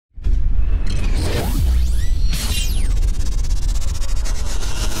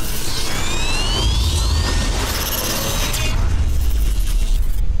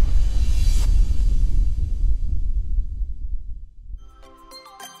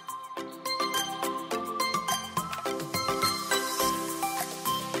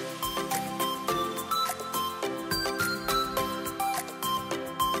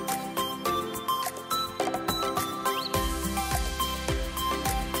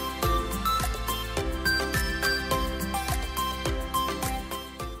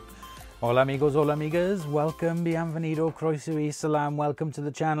Hola amigos, hola amigas, welcome, bienvenido, croeso y salam, welcome to the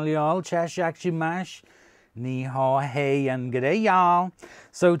channel y'all, Cheshak Shimash, ni hao, hey and g'day y'all.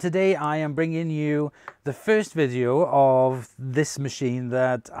 So today I am bringing you the first video of this machine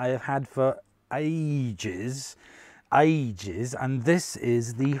that I have had for ages, and this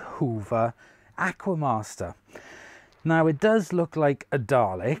is the Hoover Aquamaster. Now it does look like a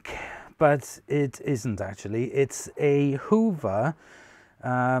Dalek, but it isn't actually. It's a Hoover.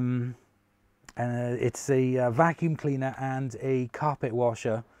 It's a vacuum cleaner and a carpet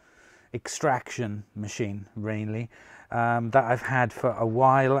washer extraction machine, mainly, that I've had for a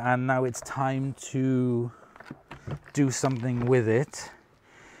while, and now it's time to do something with it.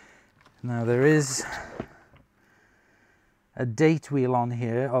 Now there is a date wheel on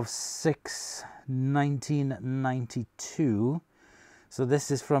here of 6/1992, so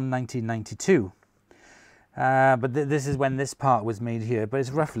this is from 1992. But this is when this part was made here, but it's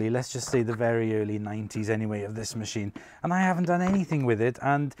roughly, let's just say, the very early 90s anyway of this machine, and I haven't done anything with it,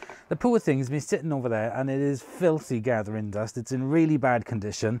 and the poor thing's been sitting over there and it is filthy gathering dust. It's in really bad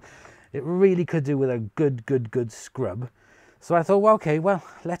condition. It really could do with a good scrub. So I thought, well, okay, well,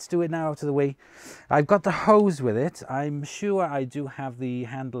 let's do it now out of the way. I've got the hose with it. I'm sure I do have the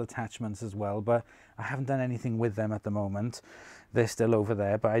handle attachments as well, but I haven't done anything with them at the moment. They're still over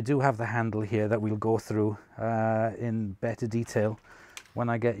there, but I do have the handle here that we'll go through in better detail when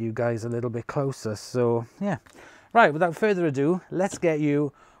I get you guys a little bit closer. So yeah, right, without further ado, let's get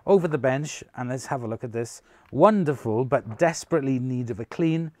you over the bench and let's have a look at this wonderful but desperately in need of a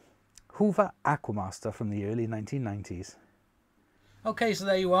clean Hoover Aquamaster from the early 1990s. Okay, so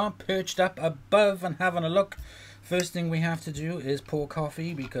there you are, perched up above and having a look. First thing we have to do is pour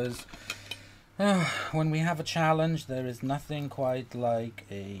coffee, because when we have a challenge, there is nothing quite like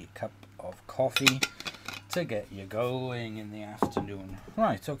a cup of coffee to get you going in the afternoon.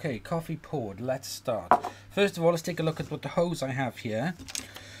 Right, okay, coffee poured. Let's start. First of all, let's take a look at what the hose I have here.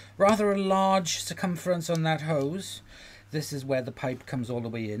 Rather a large circumference on that hose. This is where the pipe comes all the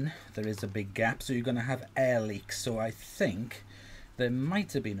way in. There is a big gap, so you're going to have air leaks. So I think there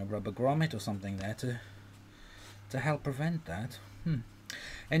might have been a rubber grommet or something there to help prevent that.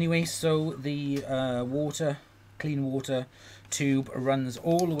 Anyway, so the clean water tube runs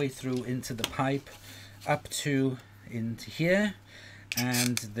all the way through into the pipe up to into here,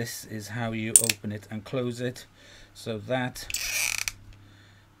 and this is how you open it and close it. So that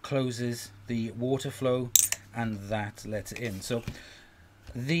closes the water flow and that lets it in. So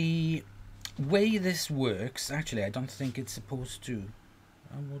the way this works, actually I don't think it's supposed to,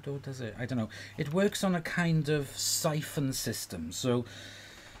 although does it? I don't know. It works on a kind of siphon system. So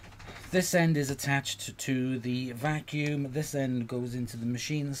this end is attached to the vacuum, this end goes into the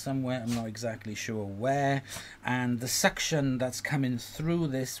machine somewhere, I'm not exactly sure where, and the suction that's coming through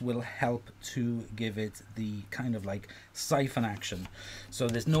this will help to give it the kind of like siphon action. So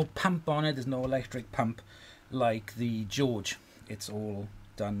there's no pump on it, there's no electric pump like the George. It's all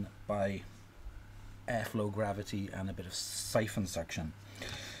done by airflow, gravity, and a bit of siphon suction.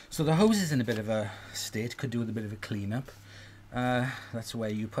 So the hose is in a bit of a state, could do with a bit of a cleanup. That's where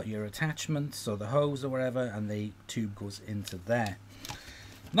you put your attachment, so the hose or whatever, and the tube goes into there.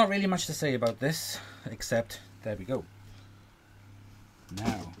 Not really much to say about this, except there we go.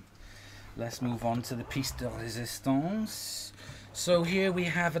 Now let's move on to the piece de resistance. So here we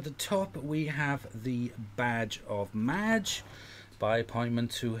have at the top, we have the badge of Madge, by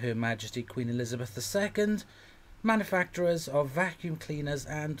appointment to Her Majesty Queen Elizabeth II, manufacturers of vacuum cleaners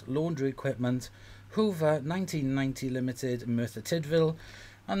and laundry equipment, Hoover 1990 Limited, Merthyr Tydfil,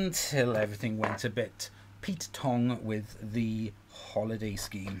 until everything went a bit Pete Tong with the holiday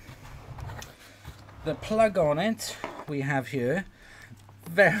scheme. The plug on it we have here,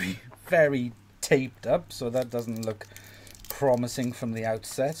 very taped up, so that doesn't look promising from the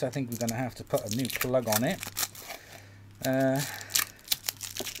outset. So I think we're going to have to put a new plug on it.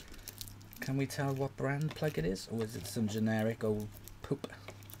 Can we tell what brand plug it is, or is it some generic old poop?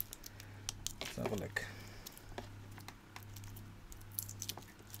 Let's have a look.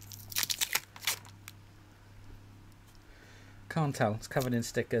 Can't tell. It's covered in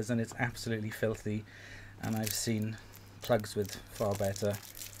stickers and it's absolutely filthy, and I've seen plugs with far better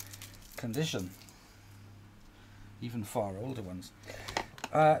condition, even far older ones.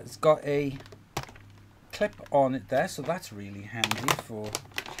 It's got a clip on it there, so that's really handy for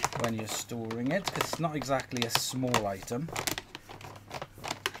when you're storing it, because it's not exactly a small item.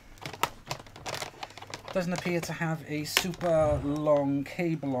 Doesn't appear to have a super long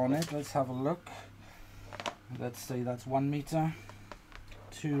cable on it. Let's have a look. Let's say that's 1 meter,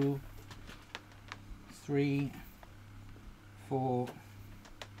 2, 3, 4,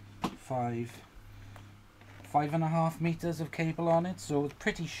 5.5 meters of cable on it, so it's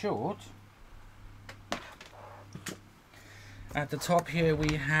pretty short. At the top here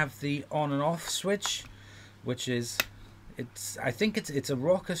we have the on and off switch, which is, I think it's a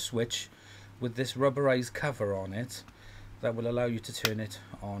rocker switch with this rubberized cover on it that will allow you to turn it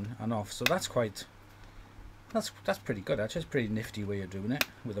on and off. So that's pretty good actually. It's a pretty nifty way of doing it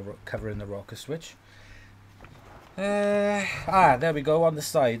with a cover in the rocker switch. There we go on the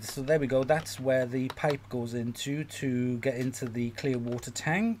side. So there we go. That's where the pipe goes into to get into the clear water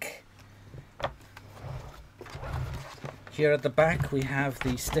tank. Here at the back we have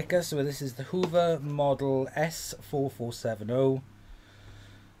the sticker. So this is the Hoover model S4470.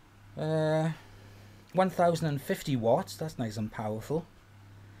 1050 watts. That's nice and powerful.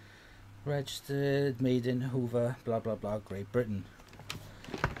 Registered, made in Hoover, blah blah blah, Great Britain.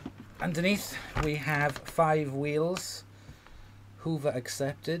 Underneath we have 5 wheels. Hoover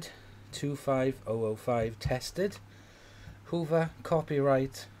accepted, 25005 tested. Hoover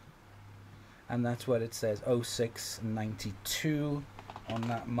copyright, and that's what it says, 0692 on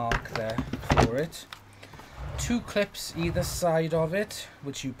that mark there for it. 2 clips either side of it,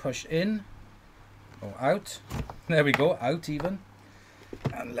 which you push in or out. There we go, out even.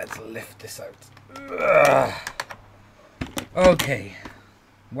 And let's lift this out. Ugh. Okay.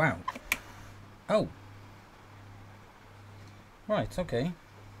 Wow. Oh. Right, okay.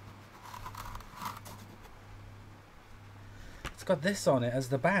 It's got this on it as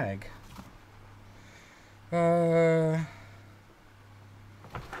the bag.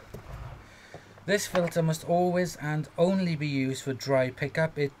 This filter must always and only be used for dry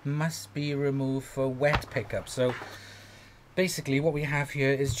pickup. It must be removed for wet pickup. So basically what we have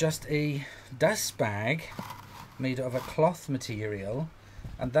here is just a dust bag made of a cloth material,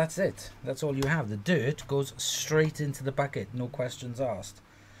 and that's it. That's all you have. The dirt goes straight into the bucket, no questions asked.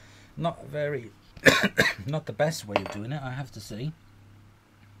 Not very not the best way of doing it, I have to say.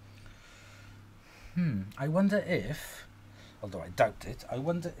 I wonder if, although I doubt it, I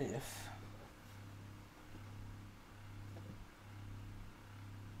wonder if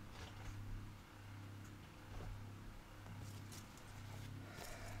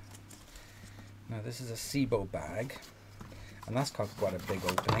now this is a SIBO bag, and that's got quite a big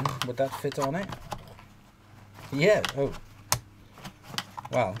opening. Would that fit on it? Yeah. Oh.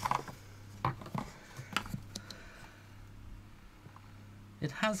 Well.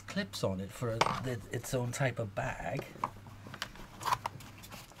 It has clips on it for its own type of bag.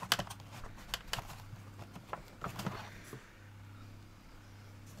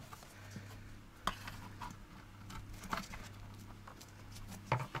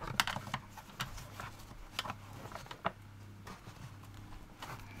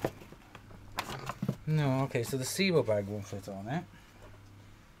 No, okay, so the SIBO bag won't fit on it.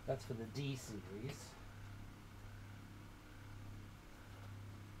 That's for the D series.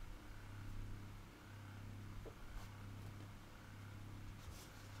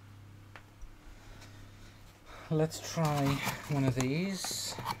 Let's try one of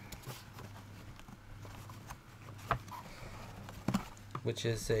these, which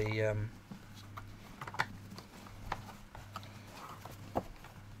is a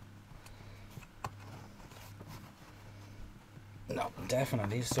no,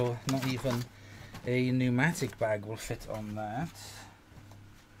 definitely. So not even a pneumatic bag will fit on that.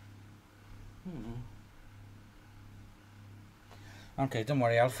 Okay, don't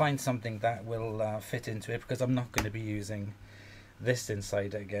worry, I'll find something that will fit into it, because I'm not going to be using this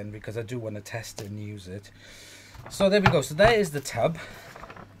inside again, because I do want to test it and use it. So there we go. So there is the tub.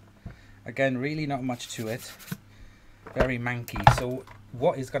 Again, really not much to it. Very manky. So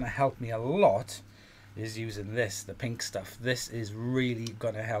what is going to help me a lot is using this, the pink stuff. This is really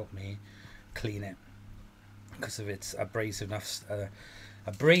going to help me clean it because of its abrasiveness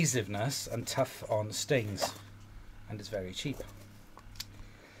and tough on stains, and it's very cheap.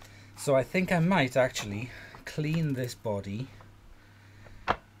 So I think I might actually clean this body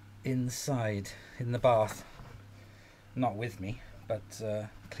inside in the bath, not with me, but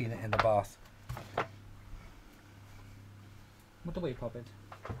clean it in the bath. What the way, pop it.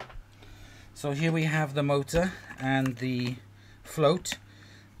 So here we have the motor and the float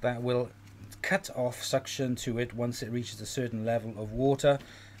that will cut off suction to it once it reaches a certain level of water,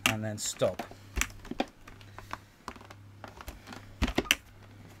 and then stop.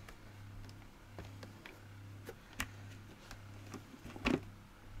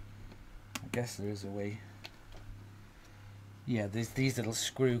 I guess there is a way. Yeah, there's these little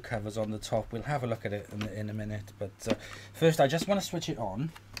screw covers on the top. We'll have a look at it in a minute, but first I just want to switch it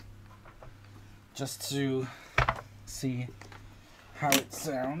on just to see how it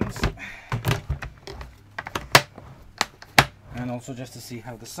sounds, and also just to see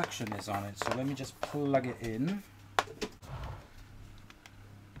how the suction is on it. So let me just plug it in.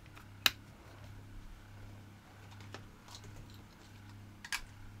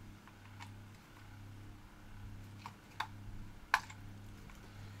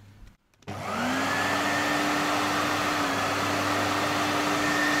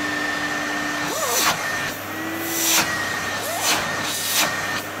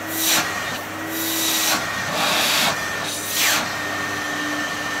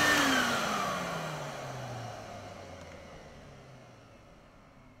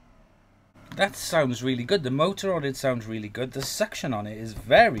 That sounds really good. The motor on it sounds really good. The suction on it is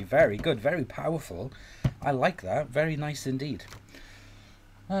very, very good, very powerful. I like that. Very nice indeed.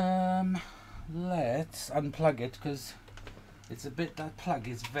 Let's unplug it because it's a bit, that plug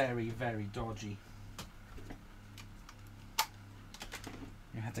is very, very dodgy.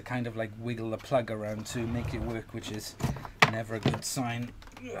 You have to kind of like wiggle the plug around to make it work, which is never a good sign.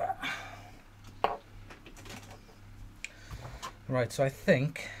 Right, so I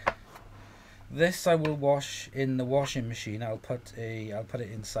think this I will wash in the washing machine. I'll put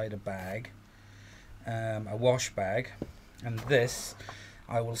it inside a bag, a wash bag, and this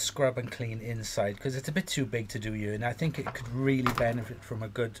I will scrub and clean inside because it's a bit too big to do here, and I think it could really benefit from a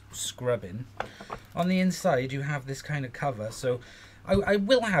good scrubbing. On the inside you have this kind of cover, so I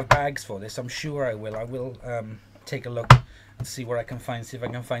will have bags for this. I'm sure I will. I will take a look and see where I can find, see if I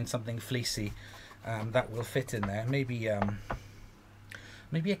can find something fleecy that will fit in there. Maybe a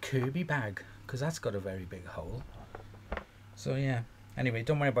Kirby bag, because that's got a very big hole. So yeah, anyway,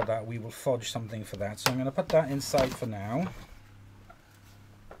 don't worry about that. We will forge something for that. So I'm going to put that inside for now,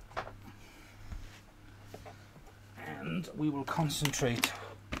 and we will concentrate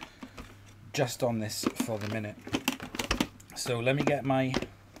just on this for the minute. So let me get my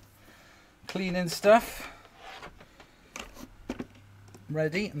cleaning stuff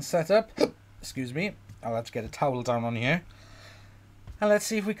ready and set up. Excuse me, I'll have to get a towel down on here, and let's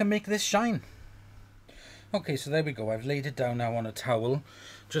see if we can make this shine. Okay, so there we go. I've laid it down now on a towel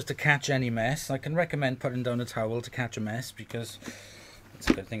just to catch any mess. I can recommend putting down a towel to catch a mess because it's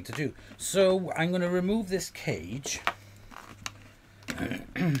a good thing to do. So I'm going to remove this cage.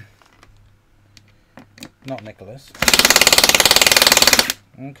 Not Nicholas.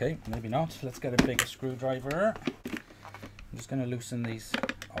 Okay, maybe not. Let's get a bigger screwdriver. I'm just going to loosen these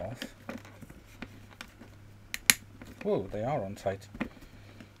off. Whoa, they are on tight.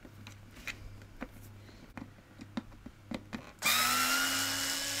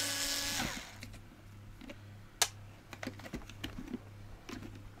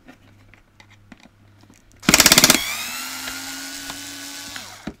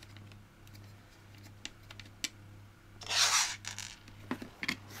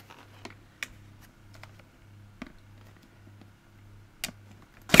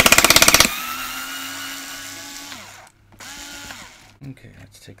 Okay,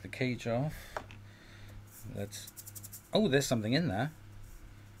 let's take the cage off. Oh, there's something in there.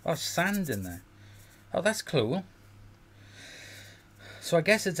 Oh, sand in there. Oh, that's cool. So I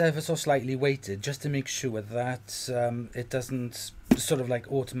guess it's ever so slightly weighted just to make sure that it doesn't sort of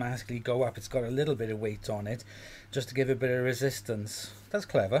like automatically go up. It's got a little bit of weight on it just to give it a bit of resistance. That's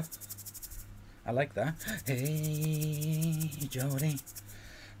clever. I like that. Hey, Jody.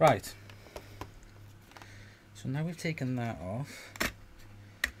 Right. So now we've taken that off.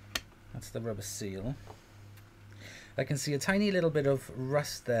 That's the rubber seal. I can see a tiny little bit of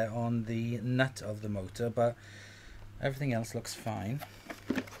rust there on the nut of the motor, but everything else looks fine.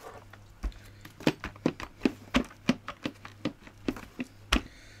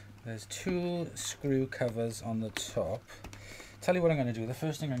 There's two screw covers on the top. Tell you what I'm going to do. The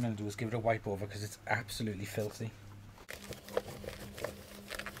first thing I'm going to do is give it a wipe over because it's absolutely filthy.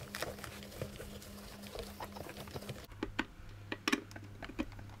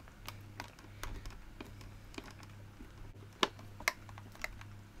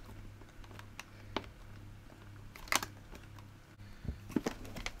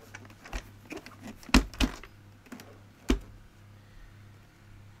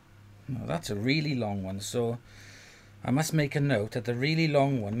 Now that's a really long one, so I must make a note that the really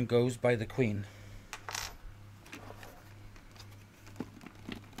long one goes by the Queen.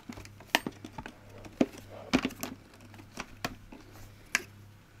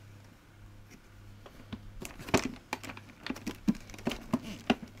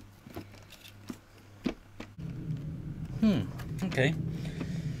 Okay.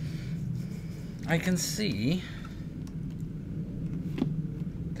 I can see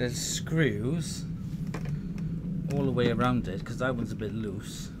there's screws all the way around it, because that one's a bit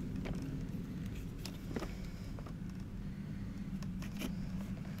loose.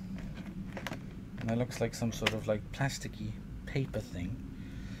 And that looks like some sort of like plasticky paper thing,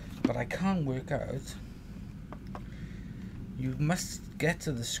 but I can't work out. You must get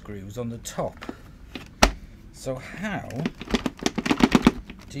to the screws on the top. So how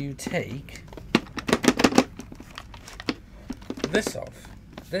do you take this off?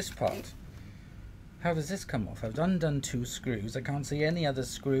 This part? How does this come off? I've undone 2 screws. I can't see any other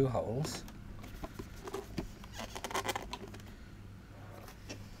screw holes.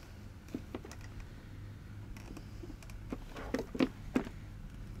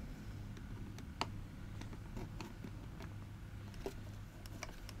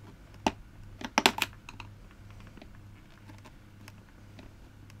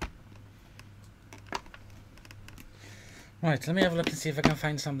 Right, let me have a look and see if I can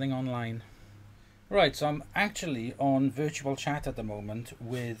find something online. Right, so I'm actually on virtual chat at the moment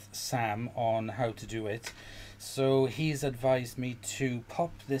with Sam on how to do it. So he's advised me to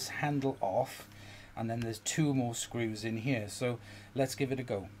pop this handle off, and then there's 2 more screws in here. So let's give it a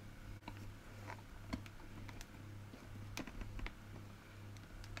go.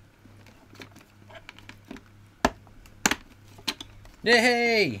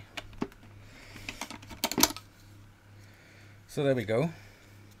 Yay! So there we go.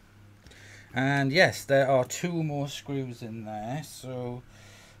 And yes, there are 2 more screws in there. So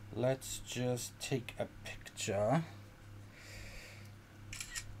let's just take a picture.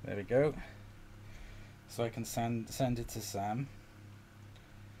 There we go. So I can send it to Sam.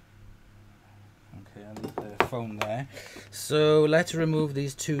 Okay, I'll leave the phone there. So let's remove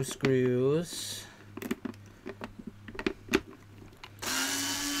these 2 screws.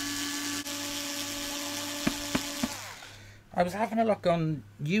 I was having a look on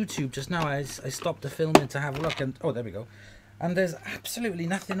YouTube just now. I stopped the filming to have a look, and oh, there we go. And there's absolutely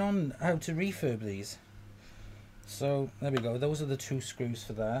nothing on how to refurb these. So there we go. Those are the 2 screws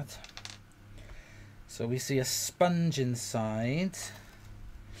for that. So we see a sponge inside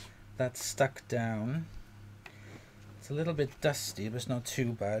that's stuck down. It's a little bit dusty, but it's not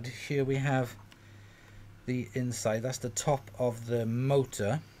too bad. Here we have the inside. That's the top of the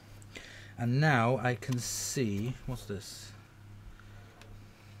motor. And now I can see, what's this?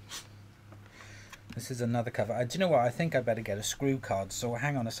 This is another cover. Do you know what? I think I better get a screw card. So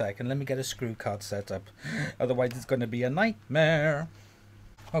hang on a second. Let me get a screw card set up. Otherwise it's going to be a nightmare.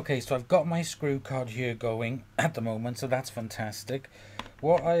 Okay, so I've got my screw card here going at the moment. So that's fantastic.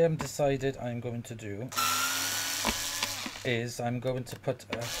 What I am decided I'm going to do is I'm going to put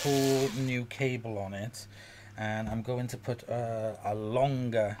a whole new cable on it. And I'm going to put a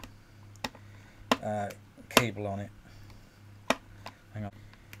longer cable on it. Hang on.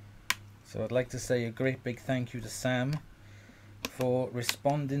 So I'd like to say a great big thank you to Sam for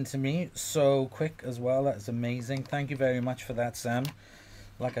responding to me so quick as well. That is amazing. Thank you very much for that, Sam.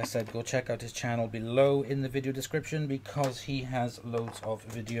 Like I said, go check out his channel below in the video description, because he has loads of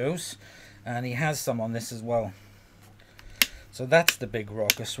videos and he has some on this as well. So that's the big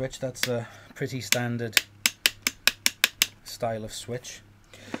rocker switch. That's a pretty standard style of switch.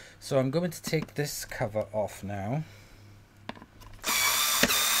 So I'm going to take this cover off now.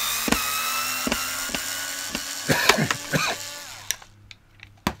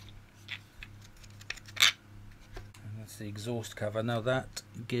 And that's the exhaust cover. Now that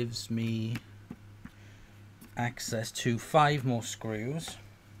gives me access to 5 more screws.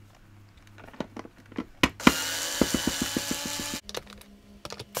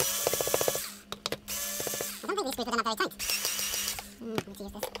 I don't think these screws are not very tight. Let's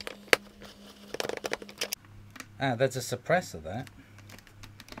use this. Ah, there's a suppressor there.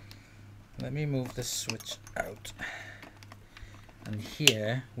 Let me move this switch out. And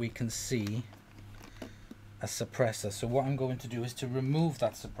here we can see a suppressor. So what I'm going to do is to remove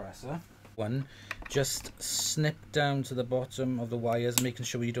that suppressor. One, just snip down to the bottom of the wires, making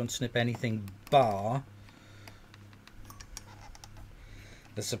sure you don't snip anything bar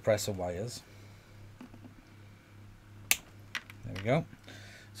the suppressor wires. There we go.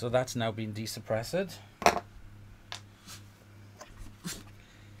 So that's now been desuppressed.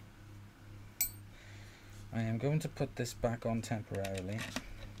 I am going to put this back on temporarily,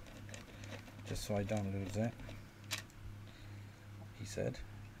 just so I don't lose it. He said,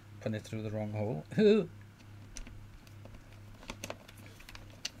 put it through the wrong hole.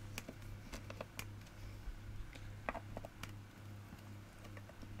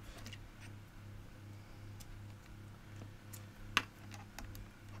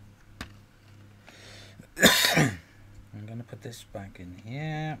 I'm going to put this back in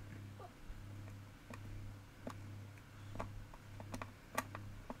here.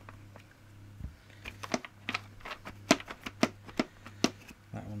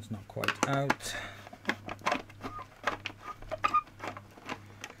 out.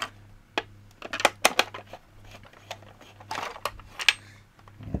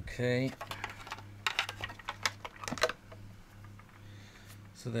 Okay.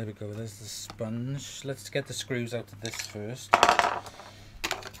 So there we go, there's the sponge. Let's get the screws out of this first.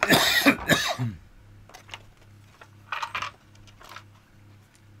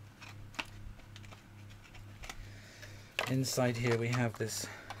 Inside here we have this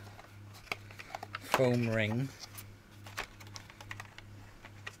foam ring.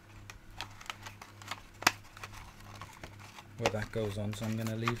 Where that goes on, so I'm going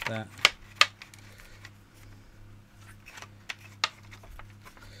to leave that.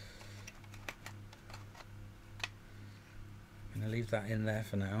 I'm going to leave that in there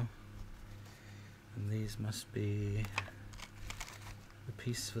for now. And these must be the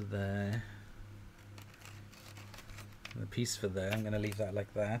piece for there. The piece for there, I'm going to leave that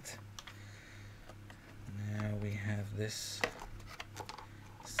like that. Now we have this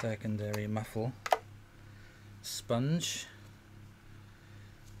secondary muffle sponge.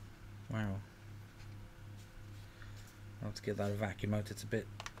 Wow. I'll have to get that vacuum out, it's a bit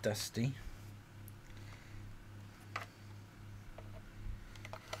dusty.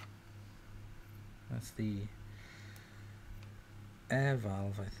 That's the air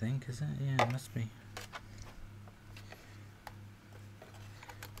valve, I think, is it? Yeah, it must be.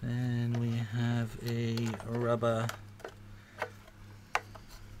 Then we have a rubber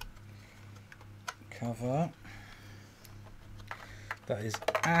cover that is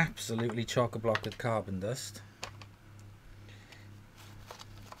absolutely chock-a-block with carbon dust.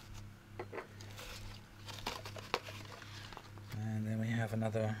 And then we have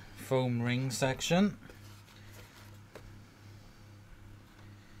another foam ring section.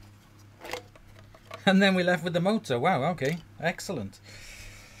 And then we're left with the motor. Wow, okay, excellent.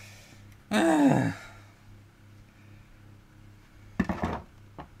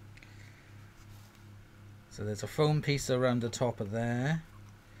 So there's a foam piece around the top of there,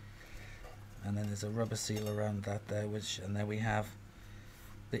 and then there's a rubber seal around that there, and then we have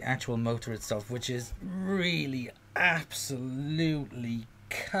the actual motor itself, which is really absolutely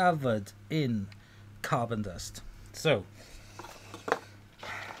covered in carbon dust. So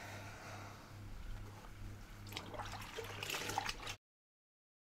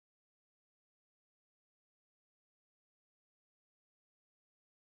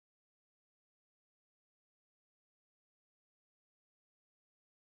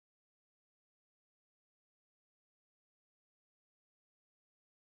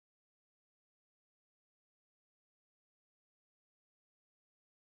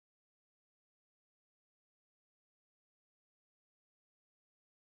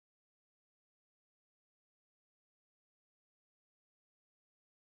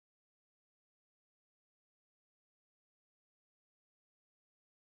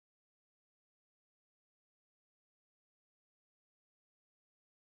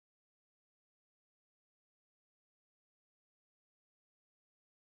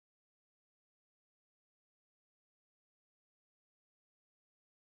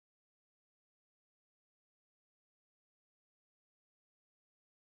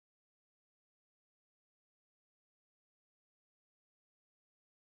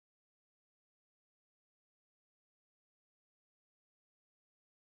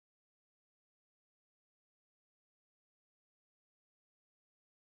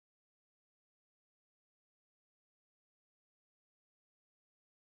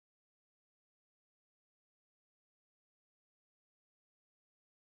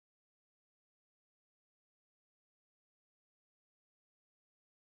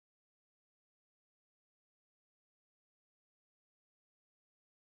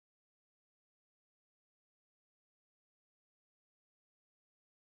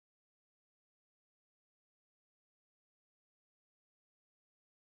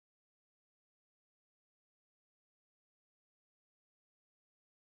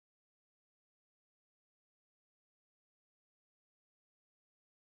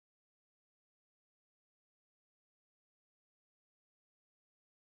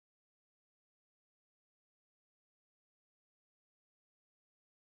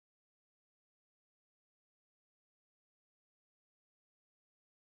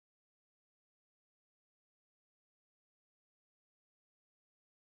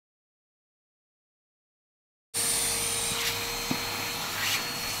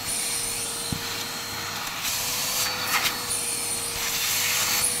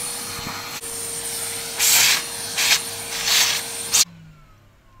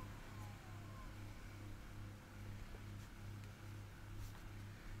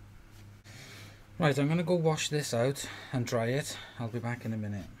Right, I'm going to go wash this out and dry it. I'll be back in a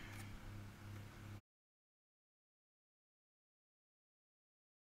minute.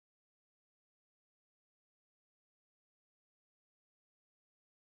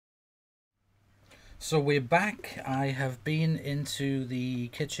 So we're back. I have been into the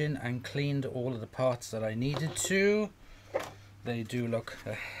kitchen and cleaned all of the parts that I needed to. They do look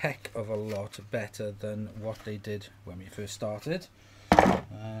a heck of a lot better than what they did when we first started. What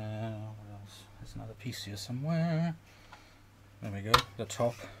else? There's another piece here somewhere. There we go, the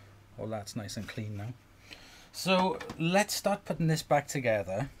top. All that's nice and clean now. So let's start putting this back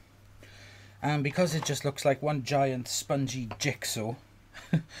together. And because it just looks like one giant spongy jigsaw,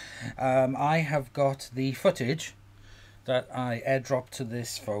 I have got the footage that I airdropped to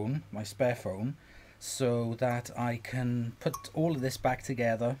this phone, my spare phone, so that I can put all of this back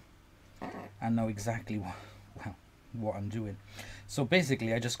together and know exactly what I'm doing. So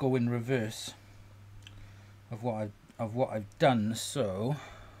basically I just go in reverse of what I've done. So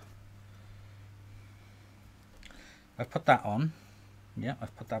I've put that on. Yeah,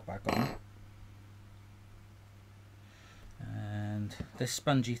 I've put that back on. And this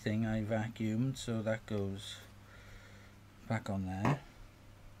spongy thing I vacuumed, so that goes back on there.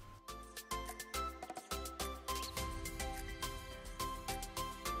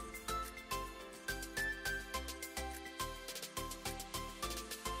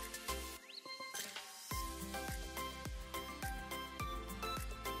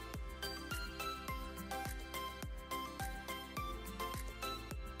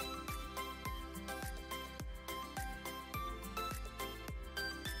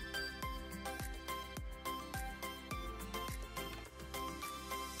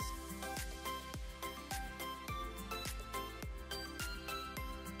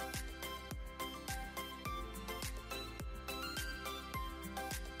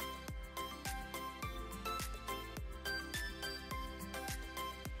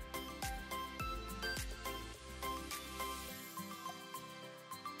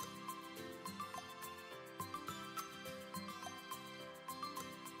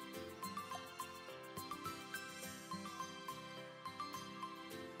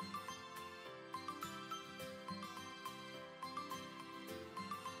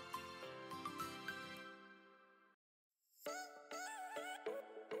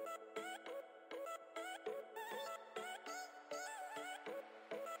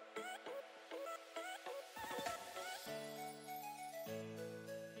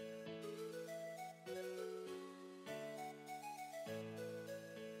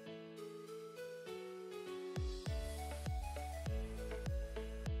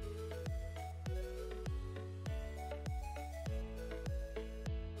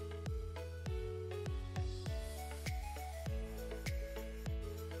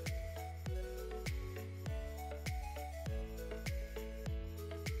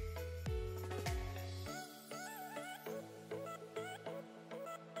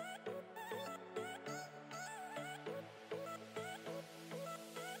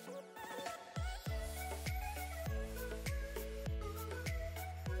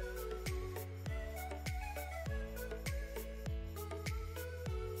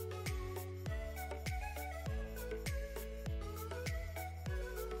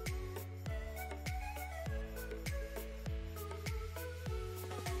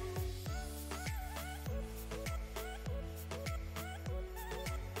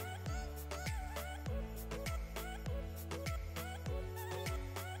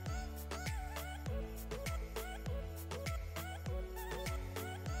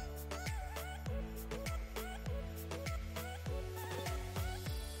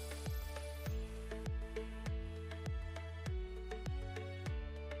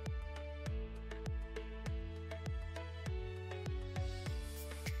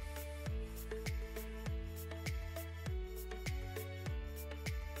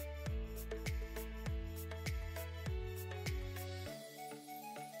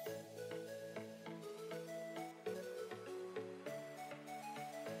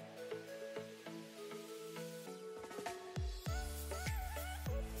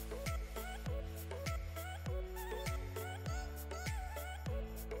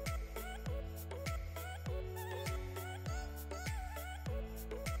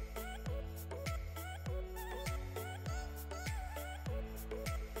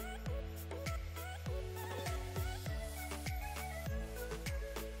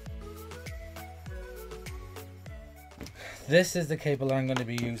 This is the cable I'm going to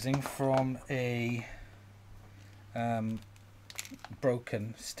be using from a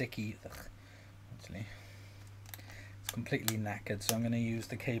broken sticky, actually it's completely knackered, so I'm going to use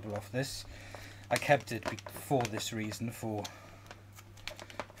the cable off this. I kept it for this reason, for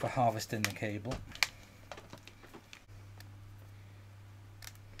harvesting the cable.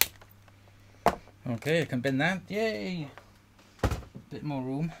 Okay, I can bin that. Yay! Bit more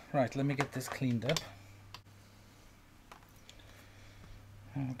room. Right, let me get this cleaned up.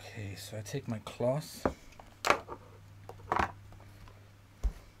 Okay, so I take my cloth,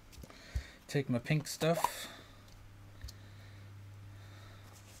 take my pink stuff,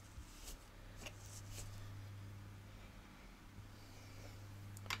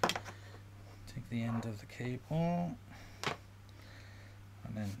 take the end of the cable,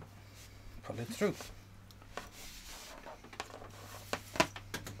 and then pull it through.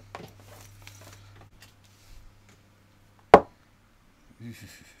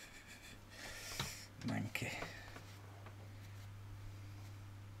 Manky.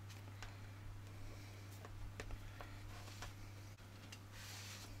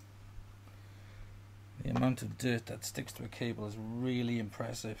 The amount of dirt that sticks to a cable is really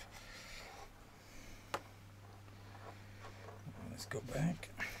impressive. Let's go back.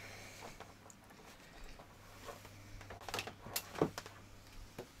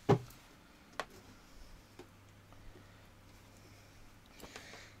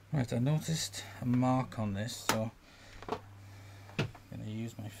 Right, I noticed a mark on this, so I'm going to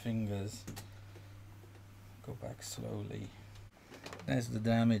use my fingers, go back slowly. There's the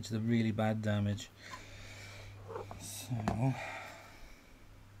damage, the really bad damage. So,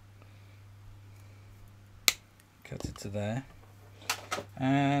 cut it to there.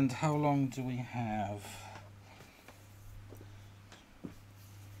 And how long do we have?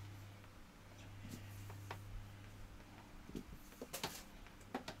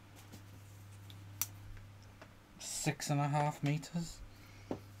 Six and a half meters.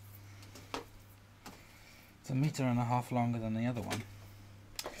 It's 1.5 meters longer than the other one.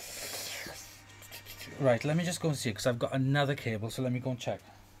 Right, let me just go and see, because I've got another cable, so let me go and check.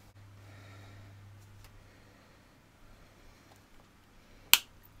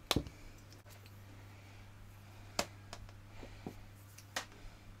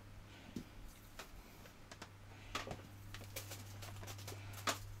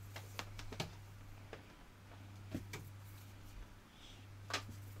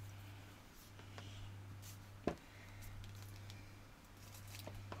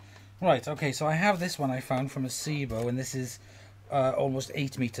 Right, okay, so I have this one I found from a SIBO, and this is almost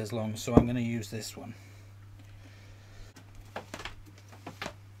 8 meters long, so I'm going to use this one.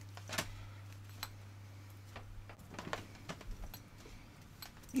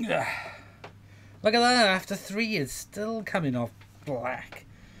 Ugh. Look at that, after 3 it's still coming off black.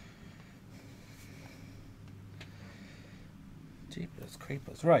 Jeepers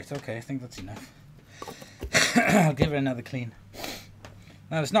creepers. Right, okay, I think that's enough. I'll give it another clean.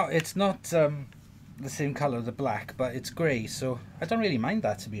 Now it's not the same colour, the black, but it's grey, so I don't really mind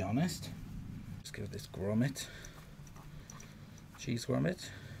that, to be honest. Let's give this grommet, cheese grommet,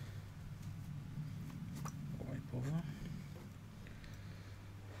 wipe over.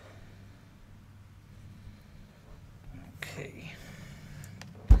 Okay,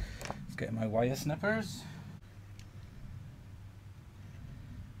 let's get my wire snippers.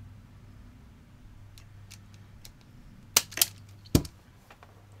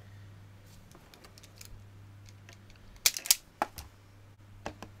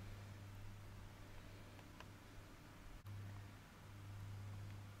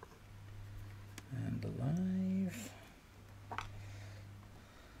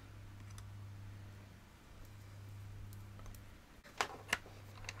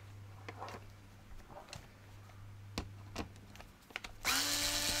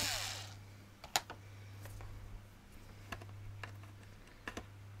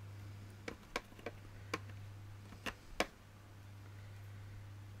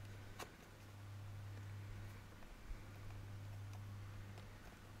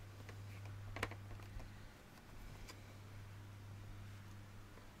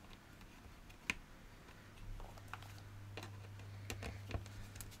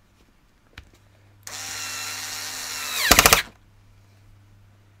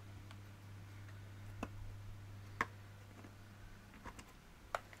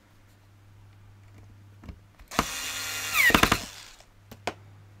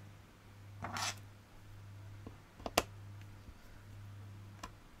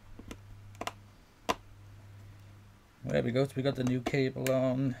 There we go, so we got the new cable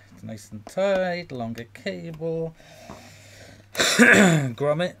on. It's nice and tight, longer cable.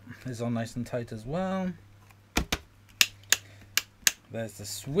 Grommet is on nice and tight as well. There's the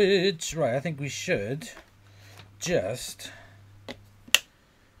switch. Right, I think we should just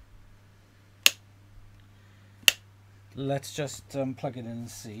let's just plug it in and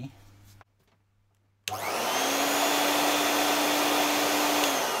see.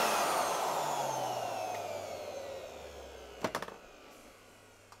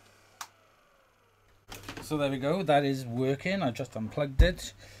 So there we go, that is working. I just unplugged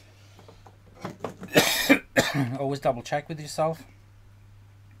it. Always double check with yourself.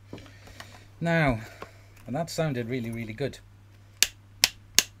 Now, and that sounded really, really good.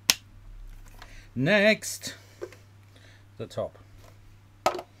 Next, the top.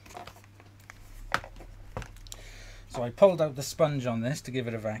 So I pulled out the sponge on this to give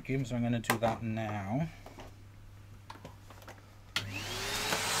it a vacuum, so I'm going to do that now.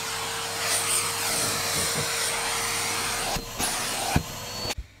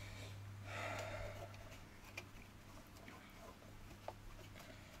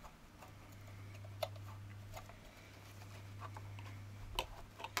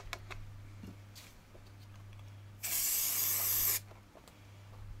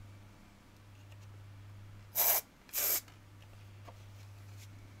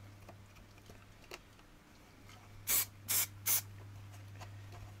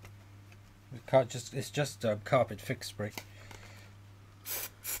 It's just carpet fix spray.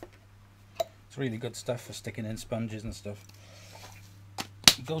 It's really good stuff for sticking in sponges and stuff.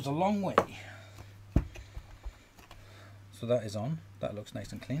 It goes a long way. So that is on. That looks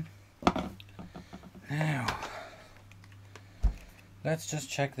nice and clean. Now, let's just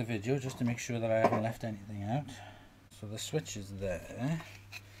check the video just to make sure that I haven't left anything out. So the switch is there.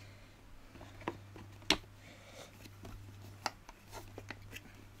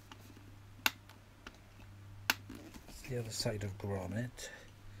 The other side of grommet.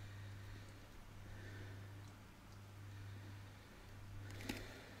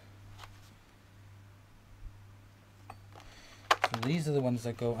 So these are the ones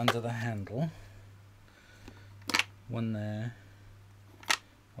that go under the handle. One there,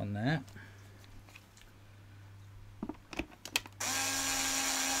 one there.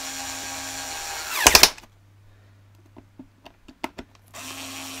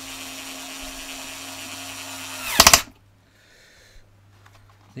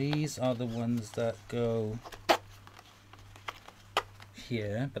 These are the ones that go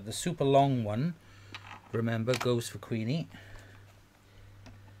here, but the super long one, remember, goes for Queenie.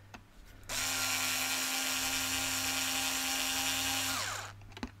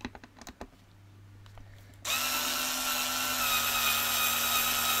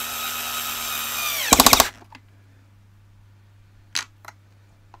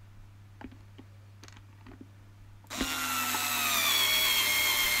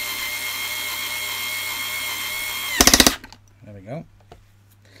 There we go.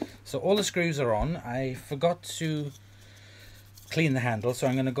 So all the screws are on. I forgot to clean the handle, so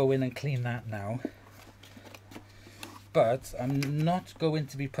I'm going to go in and clean that now. But I'm not going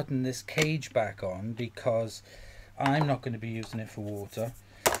to be putting this cage back on because I'm not going to be using it for water.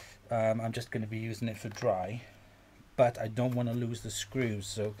 I'm just going to be using it for dry. But I don't want to lose the screws,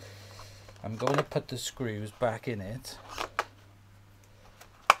 so I'm going to put the screws back in it.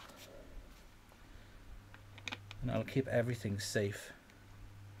 And I'll keep everything safe.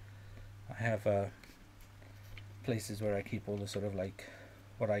 I have places where I keep all the sort of like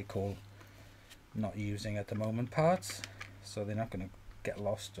what I call not using at the moment parts, so they're not going to get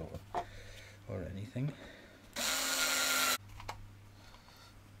lost or anything.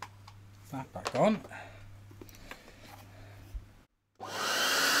 That back on.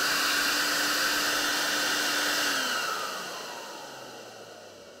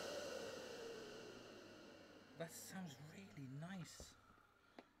 That sounds really nice.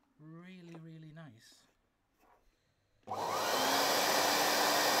 Really, really nice.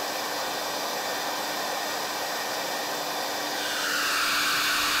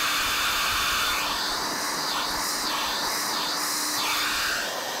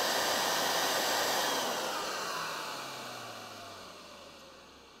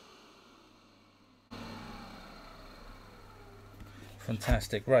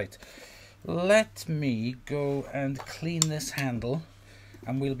 Fantastic. Right. Let me go and clean this handle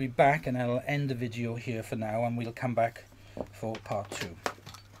and we'll be back, and I'll end the video here for now and we'll come back for part 2.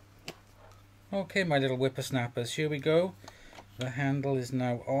 Okay, my little whippersnappers, here we go. The handle is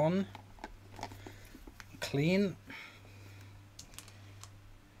now on. Clean.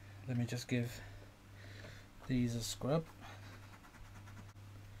 Let me just give these a scrub.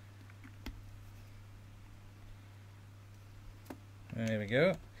 There we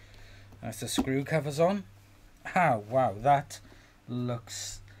go. That's the screw covers on. Oh, wow, that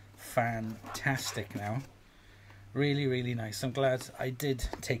looks fantastic now. Really, really nice. I'm glad I did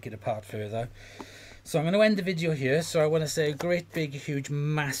take it apart further. So I'm going to end the video here. So I want to say a great big huge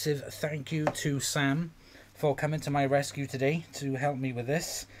massive thank you to Sam for coming to my rescue today to help me with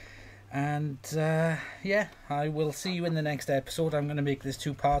this. And yeah, I will see you in the next episode. I'm going to make this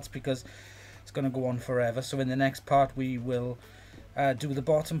 2 parts because it's going to go on forever. So in the next part we will do the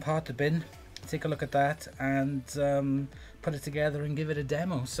bottom part, the bin, take a look at that, and put it together and give it a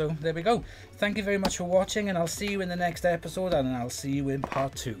demo. So there we go. Thank you very much for watching, and I'll see you in the next episode, and I'll see you in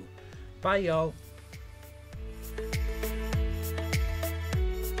part 2. Bye y'all.